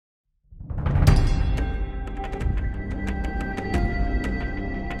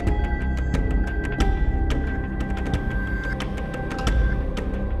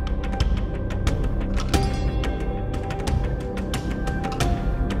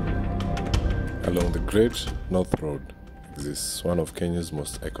Along the Great North Road exists one of Kenya's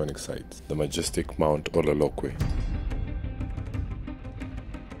most iconic sites, the majestic Mount Ololokwe.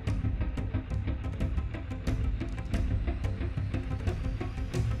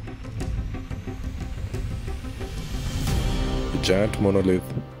 The giant monolith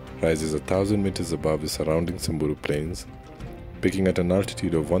rises 1,000 meters above the surrounding Samburu plains, peaking at an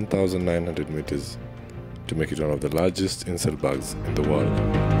altitude of 1,900 meters to make it one of the largest inselbergs in the world.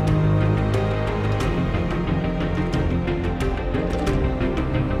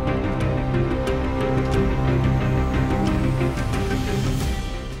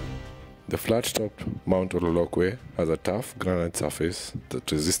 The flat-topped Mount Ololokwe has a tough granite surface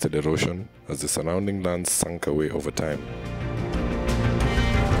that resisted erosion as the surrounding lands sunk away over time.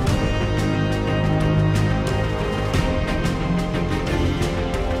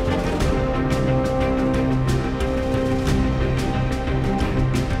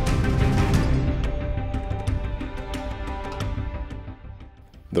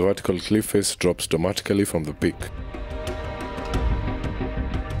 The vertical cliff face drops dramatically from the peak.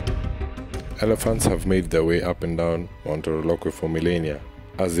 Elephants have made their way up and down Mount Ololokwe for millennia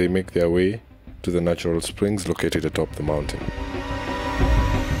as they make their way to the natural springs located atop the mountain.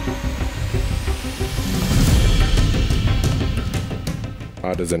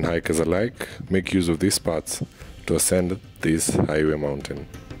 Riders and hikers alike make use of these paths to ascend this highway mountain.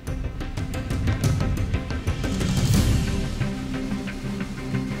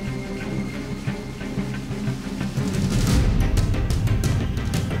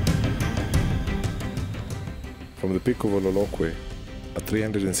 From the peak of Ololokwe, a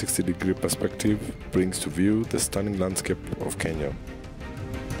 360-degree perspective brings to view the stunning landscape of Kenya.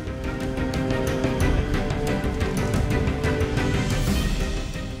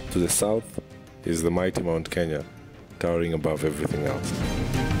 To the south is the mighty Mount Kenya, towering above everything else.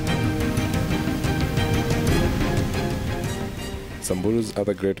 Samburu's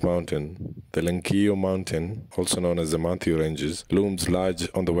other great mountain, the Lenkio Mountain, also known as the Matthew Ranges, looms large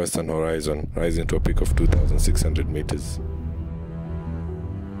on the western horizon, rising to a peak of 2,600 meters.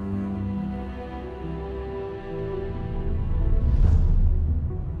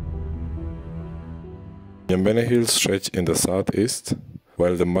 Nyambene Hills stretch in the southeast,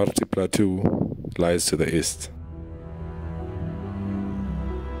 while the Marti Plateau lies to the east.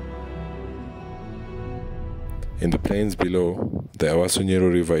 In the plains below, the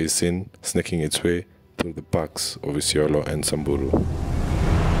Awasunyiro River is seen snaking its way through the parks of Isiolo and Samburu.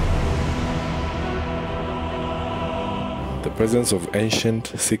 The presence of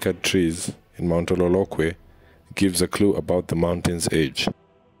ancient cycad trees in Mount Ololokwe gives a clue about the mountain's age.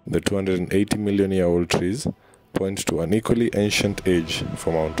 The 280 million-year-old trees point to an equally ancient age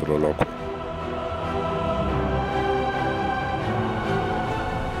for Mount Ololokwe.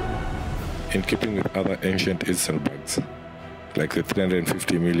 In keeping with other ancient inselbergs, like the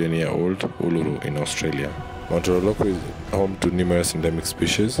 350 million-year-old Uluru in Australia, Mount Ololokwe is home to numerous endemic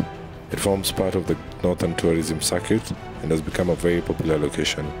species. It forms part of the northern tourism circuit and has become a very popular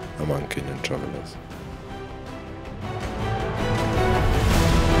location among Kenyan travelers.